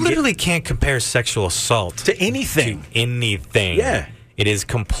Watson... You literally can't compare sexual assault to anything. Yeah. It is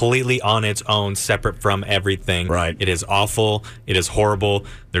completely on its own, separate from everything. Right. It is awful. It is horrible.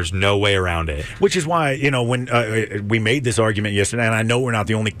 There's no way around it. Which is why, when we made this argument yesterday, and I know we're not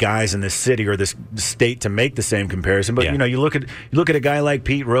the only guys in this city or this state to make the same comparison, but you look at a guy like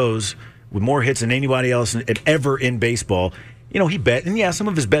Pete Rose with more hits than anybody else ever in baseball. He bet, and some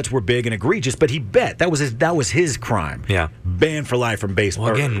of his bets were big and egregious, but he bet. That was his crime. Yeah, banned for life from baseball.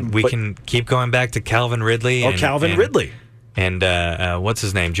 Well, again, we can keep going back to Calvin Ridley. Calvin Ridley. And what's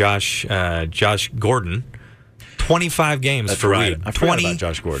his name? Josh Gordon. 25 games. That's for right. Reed. I forgot about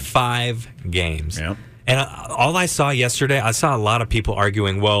Josh Gordon. 25 games. Yeah. And all I saw yesterday, I saw a lot of people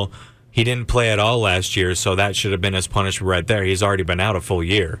arguing, well, he didn't play at all last year, so that should have been his punishment right there. He's already been out a full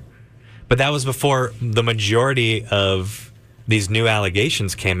year. But that was before the majority of these new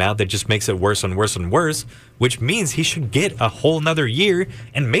allegations came out that just makes it worse and worse and worse, which means he should get a whole nother year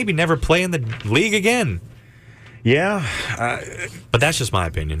and maybe never play in the league again. Yeah. But that's just my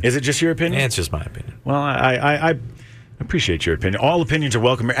opinion. Is it just your opinion? Yeah, it's just my opinion. Well, I appreciate your opinion. All opinions are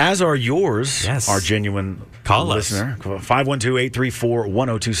welcome, as are yours, yes. Our genuine listener.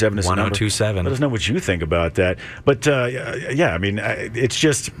 512-834-1027 is the number. 1027. Let us know what you think about that. But,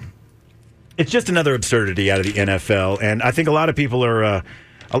 it's just another absurdity out of the NFL, and I think a lot of people are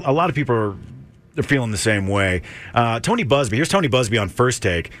they're feeling the same way. Tony Busby, here's Tony Busby on First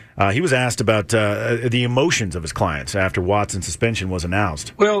Take. He was asked about the emotions of his clients after Watson's suspension was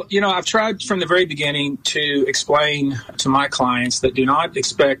announced. Well, I've tried from the very beginning to explain to my clients that do not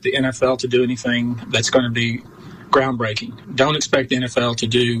expect the NFL to do anything that's going to be groundbreaking. Don't expect the NFL to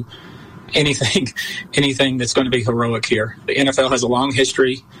do anything that's going to be heroic here. The NFL has a long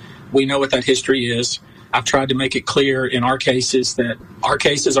history. We know what that history is. I've tried to make it clear in our cases that our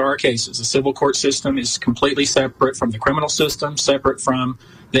cases are our cases. The civil court system is completely separate from the criminal system, separate from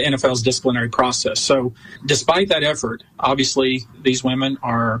the NFL's disciplinary process. So despite that effort, obviously these women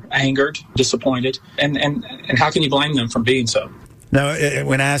are angered, disappointed, and how can you blame them for being so? Now,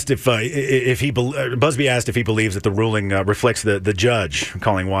 when asked Busby asked if he believes that the ruling reflects the judge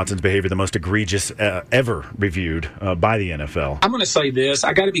calling Watson's behavior the most egregious ever reviewed by the NFL. I'm going to say this.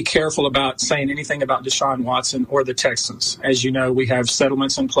 I got to be careful about saying anything about Deshaun Watson or the Texans. As you know, we have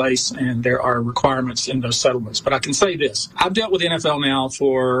settlements in place, and there are requirements in those settlements. But I can say this. I've dealt with the NFL now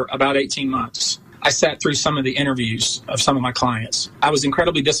for about 18 months. I sat through some of the interviews of some of my clients. I was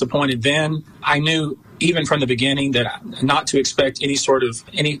incredibly disappointed then. I knew even from the beginning that not to expect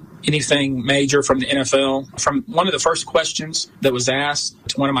anything major from the NFL. From one of the first questions that was asked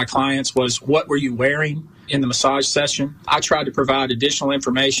to one of my clients was, what were you wearing in the massage session? I tried to provide additional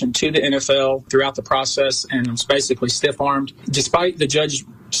information to the NFL throughout the process and was basically stiff-armed. Despite the judge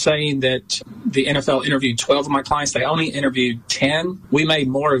saying that the NFL interviewed 12 of my clients, they only interviewed 10. We made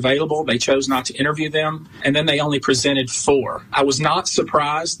more available. They chose not to interview them, and then they only presented 4. I was not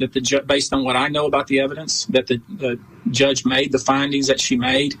surprised that based on what I know about the evidence, that the judge made the findings that she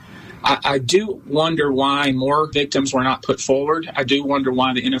made. I do wonder why more victims were not put forward. I do wonder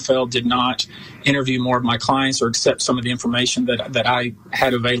why the NFL did not interview more of my clients or accept some of the information that I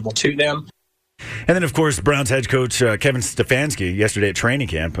had available to them. And then, of course, Browns head coach Kevin Stefanski yesterday at training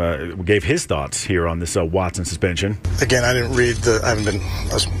camp gave his thoughts here on this Watson suspension. Again, I didn't read I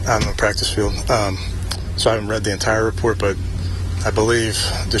was out on the practice field, so I haven't read the entire report, but I believe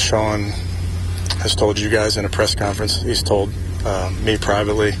Deshaun has told you guys in a press conference, he's told me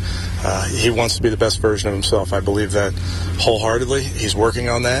privately, he wants to be the best version of himself. I believe that wholeheartedly. He's working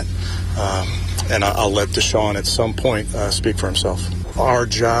on that, and I'll let Deshaun at some point speak for himself. Our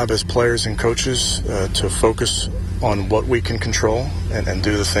job as players and coaches to focus on what we can control and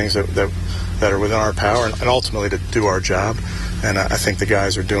do the things that are within our power, and ultimately to do our job. And I think the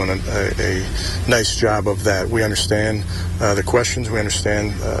guys are doing a nice job of that. We understand the questions. We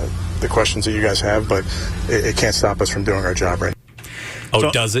understand the questions that you guys have, but it can't stop us from doing our job right now. Oh,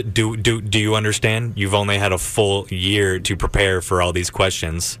 so, does it? Do you understand? You've only had a full year to prepare for all these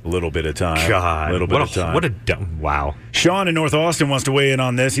questions. A little bit of time. God, a little bit of time. What a dumb, wow. Sean in North Austin wants to weigh in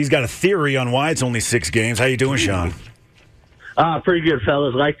on this. He's got a theory on why it's only 6 games. How you doing, Sean? Pretty good,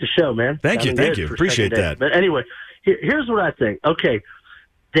 fellas. Like the show, man. Thank you. Appreciate that. But anyway, here's what I think. Okay,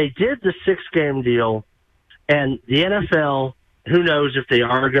 they did the 6-game deal, and the NFL, who knows if they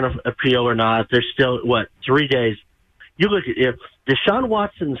are going to appeal or not. There's still, 3 days. You look at if Deshaun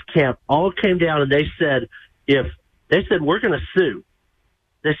Watson's camp all came down and they said we're going to sue.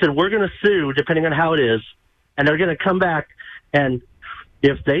 They said we're going to sue depending on how it is, and they're going to come back, and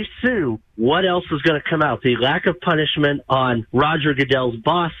if they sue, what else is going to come out? The lack of punishment on Roger Goodell's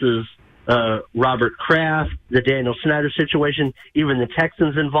bosses, Robert Kraft, the Daniel Snyder situation, even the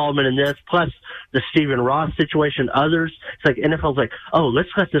Texans' involvement in this, plus the Stephen Ross situation, others. It's like NFL's like, oh, let's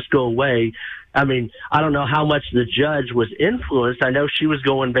let this go away. I mean, I don't know how much the judge was influenced. I know she was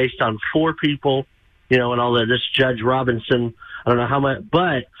going based on 4 people, and all that. This Judge Robinson, I don't know how much,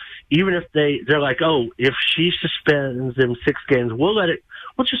 but even if they're like, oh, if she suspends them 6 games, we'll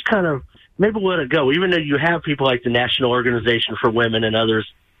just kind of, maybe we'll let it go, even though you have people like the National Organization for Women and others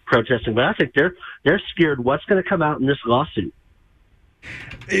protesting. But I think they're scared what's going to come out in this lawsuit.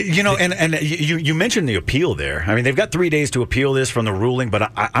 And you mentioned the appeal there. I mean, they've got 3 days to appeal this from the ruling,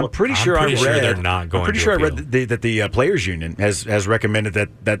 but I'm pretty sure they're not going. I'm pretty sure I read that the players' union has recommended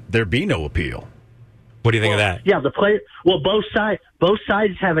that there be no appeal. What do you think of that? Yeah, both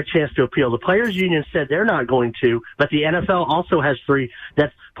sides have a chance to appeal. The players' union said they're not going to, but the NFL also has 3.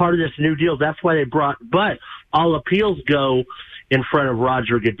 That's part of this new deal. That's why but all appeals go in front of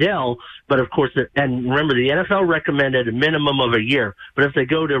Roger Goodell. But of course, and remember, the NFL recommended a minimum of a year. But if they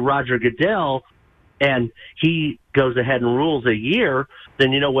go to Roger Goodell and he goes ahead and rules a year,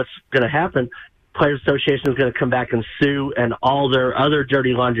 then you know what's going to happen. Players Association is going to come back and sue and all their other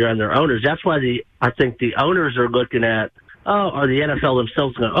dirty laundry on their owners. That's why I think the owners are looking at, or the NFL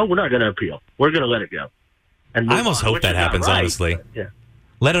themselves going, we're not going to appeal. We're going to let it go. And I almost hope that happens, right, honestly. Yeah.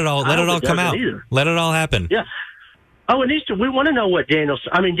 Let it all come out. Either. Let it all happen. Yeah. Oh, it needs to. We want to know what Daniel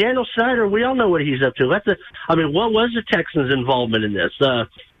Snyder. We all know what he's up to. What was the Texans' involvement in this? The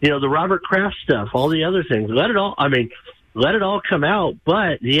Robert Kraft stuff, all the other things. Let it all come out.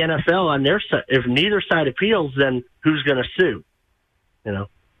 But the NFL on their side, if neither side appeals, then who's going to sue?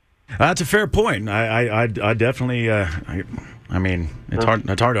 That's a fair point. I definitely. It's hard.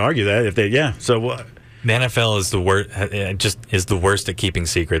 It's hard to argue that if they. Yeah. So. The NFL is the worst. Just is the worst at keeping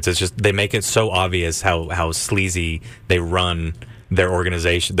secrets. It's just they make it so obvious how sleazy they run their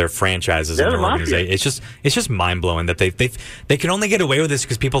organization, their franchises, and their organization. It's just mind blowing that they can only get away with this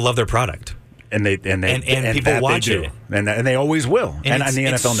because people love their product. And people watch it, and they always will. And the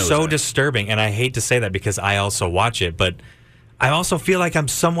NFL knows so that. Disturbing. And I hate to say that because I also watch it, but I also feel like I'm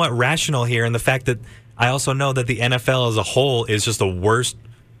somewhat rational here in the fact that I also know that the NFL as a whole is just the worst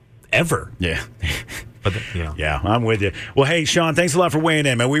ever. Yeah. But Yeah, I'm with you. Well, hey, Sean, thanks a lot for weighing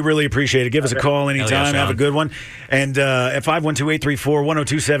in, man. We really appreciate it. Give us a call anytime. Have a good one. And at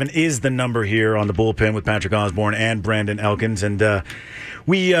 512-834-1027 is the number here on the Bullpen with Patrick Osborne and Brandon Elkins. And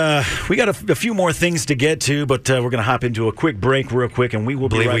we got a few more things to get to, but we're going to hop into a quick break real quick, and we will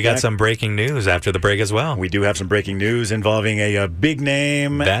be right back. We got some breaking news after the break as well. We do have some breaking news involving a big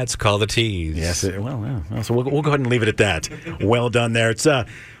name. That's called the tease. Yes. So we'll go ahead and leave it at that. Well done there. It's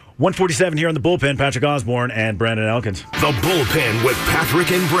 147 here on the Bullpen. Patrick Osborne and Brandon Elkins. The Bullpen with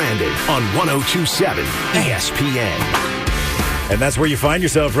Patrick and Brandon on 102.7 ESPN. And that's where you find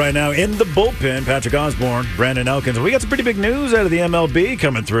yourself right now, in the Bullpen. Patrick Osborne, Brandon Elkins. We got some pretty big news out of the MLB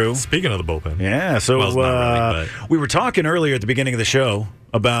coming through. Speaking of the Bullpen. Yeah, so we were talking earlier at the beginning of the show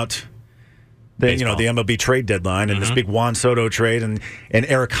about the MLB trade deadline and this big Juan Soto trade and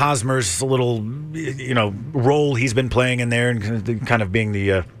Eric Hosmer's little role he's been playing in there and kind of being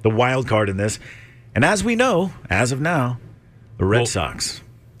the wild card in this. And as we know, as of now, the Red Sox.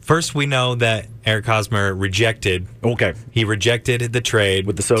 First, we know that Eric Hosmer rejected. Okay, he rejected the trade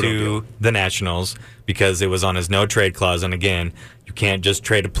with the Soto to deal. The Nationals because it was on his no trade clause. And again, you can't just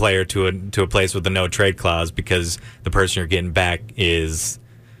trade a player to a place with a no trade clause because the person you're getting back is,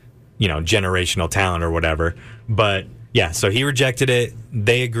 generational talent or whatever. But yeah, so he rejected it.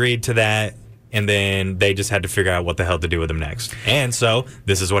 They agreed to that. And then they just had to figure out what the hell to do with him next. And so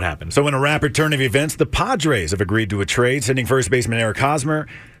this is what happened. So in a rapid turn of events, the Padres have agreed to a trade, sending first baseman Eric Hosmer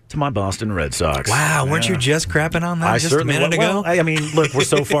to my Boston Red Sox. Wow, weren't you just crapping on that just a minute ago? I mean, look, we're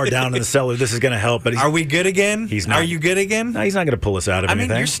so far down in the cellar. This is going to help. But are we good again? He's not. Are you good again? No, he's not going to pull us out of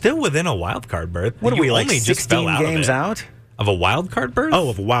anything. I mean, you're still within a wild card berth. What are we, like only 16 just fell out games of out? Of a wild card berth? Oh,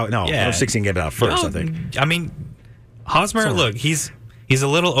 of a wild. No, yeah. 16 games out first, I think. I mean, Hosmer, look, he's a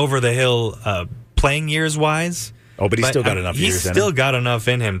little over the hill playing years wise. Oh, but he's still got enough years in him. He's still got enough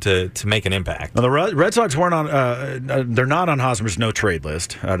in him to make an impact. Now, the Red Sox weren't on. They're not on Hosmer's no trade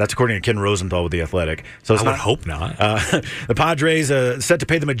list. That's according to Ken Rosenthal with The Athletic. So I would hope not. The Padres set to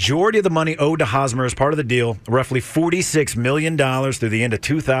pay the majority of the money owed to Hosmer as part of the deal, roughly $46 million through the end of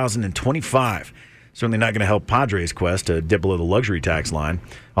 2025. Certainly not going to help Padres' quest to dip below the luxury tax line.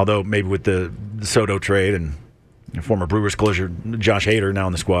 Although maybe with the Soto trade and former Brewers closer Josh Hader now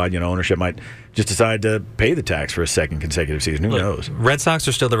in the squad, ownership might just decide to pay the tax for a second consecutive season. Who knows? Red Sox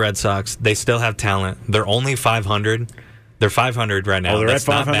are still the Red Sox. They still have talent. They're only 500. They're 500 right now. Oh, they're That's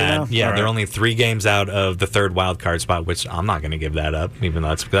at not 500 bad. now? Yeah, All they're right. only 3 games out of the third wild card spot, which I'm not going to give that up, even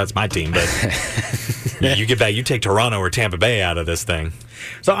though that's my team. But you get back, you take Toronto or Tampa Bay out of this thing.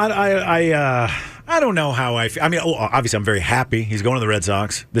 So I don't know how I feel. I mean, obviously I'm very happy he's going to the Red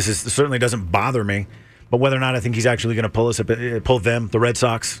Sox. This certainly doesn't bother me. But whether or not I think he's actually going to pull them, the Red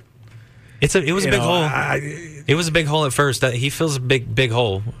Sox. It was a big hole. It It was a big hole at first. He feels a big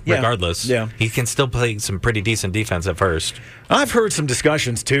hole regardless. Yeah. He can still play some pretty decent defense at first. I've heard some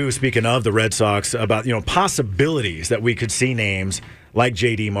discussions too, speaking of the Red Sox, about possibilities that we could see names like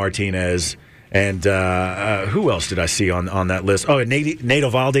J.D. Martinez and who else did I see on that list? Oh, Nate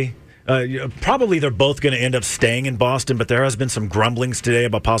Eovaldi. Probably they're both going to end up staying in Boston, but there has been some grumblings today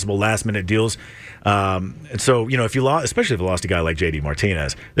about possible last-minute deals. And so, if you lost, especially if you lost a guy like J.D.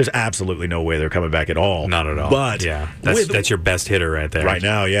 Martinez, there's absolutely no way they're coming back at all. Not at all. But yeah, that's your best hitter right there. Right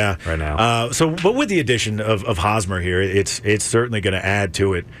now, yeah. Right now. But with the addition of Hosmer here, it's certainly going to add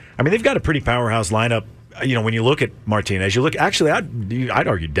to it. I mean, they've got a pretty powerhouse lineup. When you look at Martinez, I'd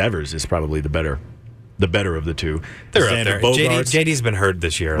argue Devers is probably the better of the two. They're Xander up there. Bogaerts. JD's been hurt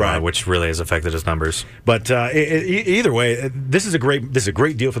this year, Right. which really has affected his numbers. But either way, this is a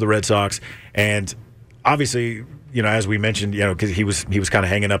great deal for the Red Sox, and obviously, as we mentioned, because he was kind of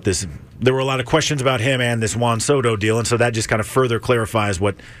hanging up this. There were a lot of questions about him and this Juan Soto deal, and so that just kind of further clarifies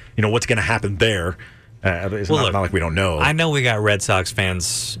what's going to happen there. It's not like we don't know. I know we got Red Sox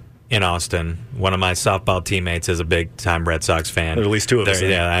fans in Austin. One of my softball teammates is a big-time Red Sox fan. There's at least 2 of us.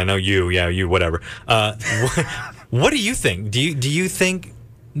 Yeah, I know you. Yeah, you. Whatever. What do you think? Do you think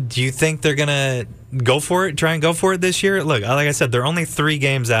they're gonna go for it? Try and go for it this year? Look, like I said, they're only 3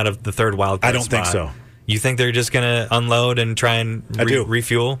 games out of the third wild card I don't think spot. so. You think they're just gonna unload and try and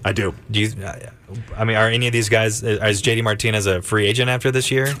refuel? I do. Do you? I mean, are any of these guys? Is JD Martinez a free agent after this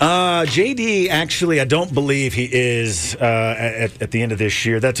year? JD, actually, I don't believe he is at the end of this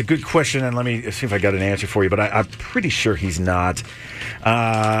year. That's a good question, and let me see if I got an answer for you. But I'm pretty sure he's not.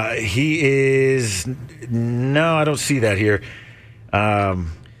 He is. No, I don't see that here.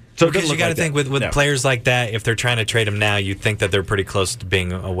 So because you got to think with players like that, if they're trying to trade them now, you think that they're pretty close to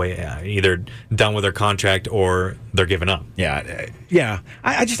being either done with their contract or they're giving up. Yeah.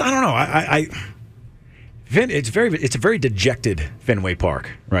 I don't know. It's a very dejected Fenway Park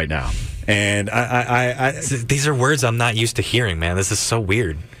right now, and these are words I'm not used to hearing, man. This is so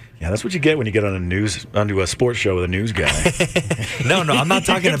weird. Yeah, that's what you get when you get onto a sports show with a news guy. No, I'm not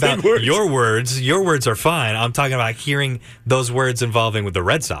talking about your words. Your words are fine. I'm talking about hearing those words involving with the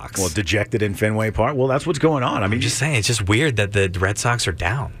Red Sox. Well, dejected in Fenway Park. Well, that's what's going on. I mean, I'm just saying, it's just weird that the Red Sox are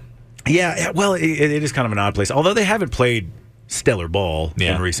down. Yeah, well, it is kind of an odd place. Although they haven't played stellar ball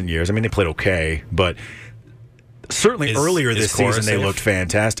in recent years. I mean, they played okay, but certainly earlier this season they looked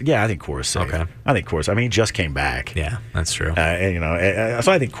fantastic. Yeah, I think Cora's safe. Okay. I think Cora's. I mean, he just came back. Yeah, that's true. So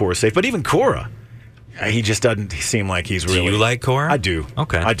I think Cora's safe. But even Cora, he just doesn't seem like he's really. Do you like Cora? I do.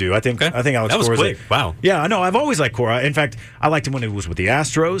 Okay. I do. I think Alex that was Cora's quick. Wow. Yeah, I know. I've always liked Cora. In fact, I liked him when he was with the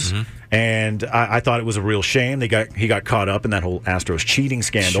Astros, and I thought it was a real shame he got caught up in that whole Astros cheating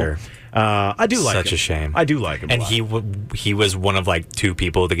scandal. Sure. I do like him. Such a shame. I do like him. And he was one of like 2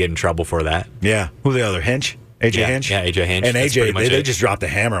 people to get in trouble for that. Yeah. Who the other? Hinch? AJ Hinch? Yeah, AJ Hinch. And AJ, they just dropped the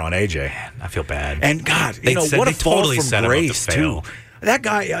hammer on AJ. Man, I feel bad. And God, what a fall from grace too. That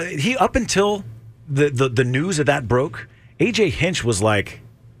guy, he up until the news of that broke, AJ Hinch was like,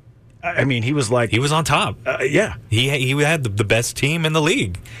 he was on top. Yeah, he had the best team in the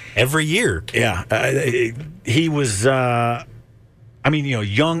league every year. Yeah, he was.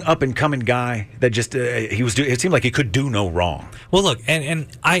 Young up and coming guy that just it seemed like he could do no wrong. Well, look, and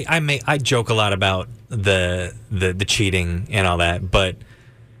I joke a lot about the cheating and all that, but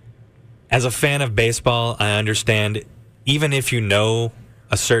as a fan of baseball, I understand even if you know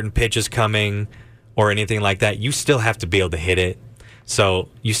a certain pitch is coming or anything like that, you still have to be able to hit it. So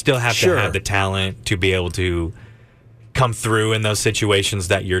you still have to have the talent to be able to come through in those situations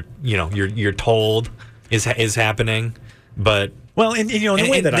that you're told is happening. But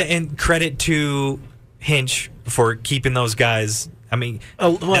and credit to Hinch for keeping those guys. I mean,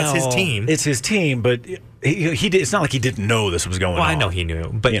 that's his team. It's his team, but he did, it's not like he didn't know this was going on. Well, I know he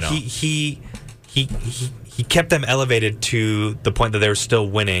knew, but he kept them elevated to the point that they were still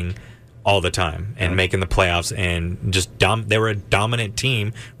winning all the time and making the playoffs, and just they were a dominant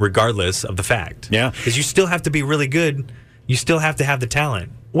team regardless of the fact. Yeah, because you still have to be really good. You still have to have the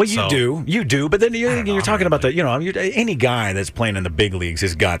talent. Well, you do, but then you're talking about any guy that's playing in the big leagues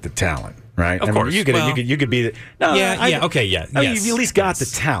has got the talent, right? Of course, you could be. You at least got the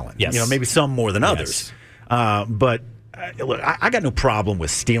talent. Yes. Maybe some more than others. But Look, I got no problem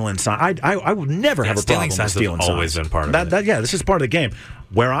with stealing signs. I would never have a problem with stealing signs. Always been part of it. This is part of the game.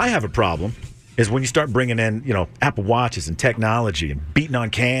 Where I have a problem is when you start bringing in, Apple Watches and technology and beating on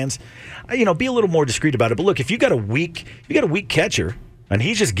cans. Be a little more discreet about it. But look, if you got a weak catcher and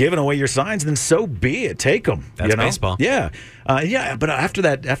he's just giving away your signs, then so be it. Take them. That's baseball. Yeah, But after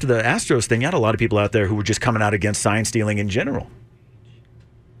the Astros thing, you had a lot of people out there who were just coming out against sign stealing in general.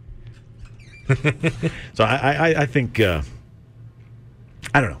 So I think I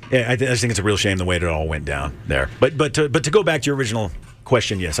don't know. I just think it's a real shame the way it all went down there. But to go back to your original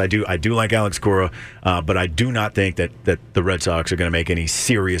question, yes, I do like Alex Cora, but I do not think that the Red Sox are going to make any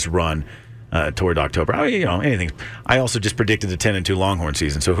serious run toward October. Anything. I also just predicted the 10-2 Longhorn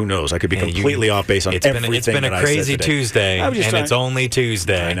season, so who knows? I could be completely off base on everything. It's been a crazy Tuesday, and it's only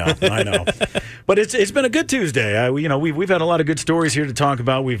Tuesday. I know. But it's been a good Tuesday. We've had a lot of good stories here to talk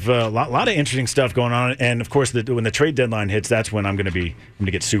about. We've a lot of interesting stuff going on, and of course, when the trade deadline hits, that's when I'm going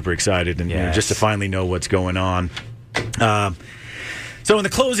to get super excited and just to finally know what's going on. So in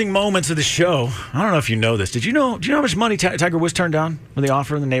the closing moments of the show, I don't know if you know this. Do you know how much money Tiger Woods turned down when the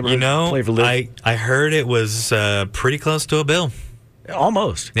offer in the neighborhood? Play for Live? I heard it was pretty close to a bill.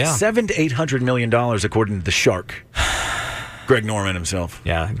 Almost. Yeah. $700 to $800 million, according to the Shark. Greg Norman himself.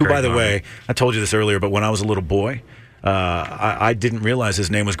 Yeah. Who, by the way, I told you this earlier, but when I was a little boy, I didn't realize his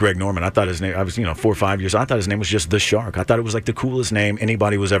name was Greg Norman. I thought his name, I was 4 or 5 years, I thought his name was just the Shark. I thought it was like the coolest name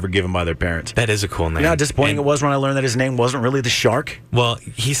anybody was ever given by their parents. That is a cool name. You know how disappointing it was when I learned that his name wasn't really the Shark? Well,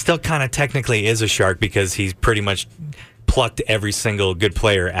 he still kind of technically is a Shark because he's pretty much plucked every single good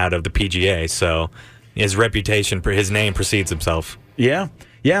player out of the PGA. So his reputation, his name precedes himself. Yeah.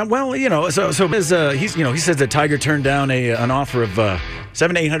 Yeah, well, so he says that Tiger turned down an offer of $700 to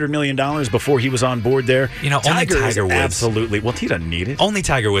 $800 million before he was on board there. Only Tiger Woods. Absolutely. Well, he doesn't need it. Only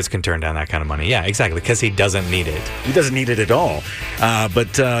Tiger Woods can turn down that kind of money. Yeah, exactly, because he doesn't need it. He doesn't need it at all.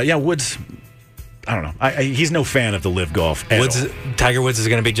 Woods, I don't know. He's no fan of the Live Golf at all. Tiger Woods is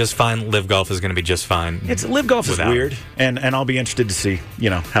going to be just fine. Live Golf is going to be just fine. Live Golf is weird, and I'll be interested to see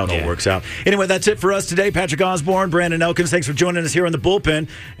how it all works out. Anyway, that's it for us today. Patrick Osborne, Brandon Elkins, thanks for joining us here on the Bullpen,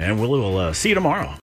 and we'll see you tomorrow.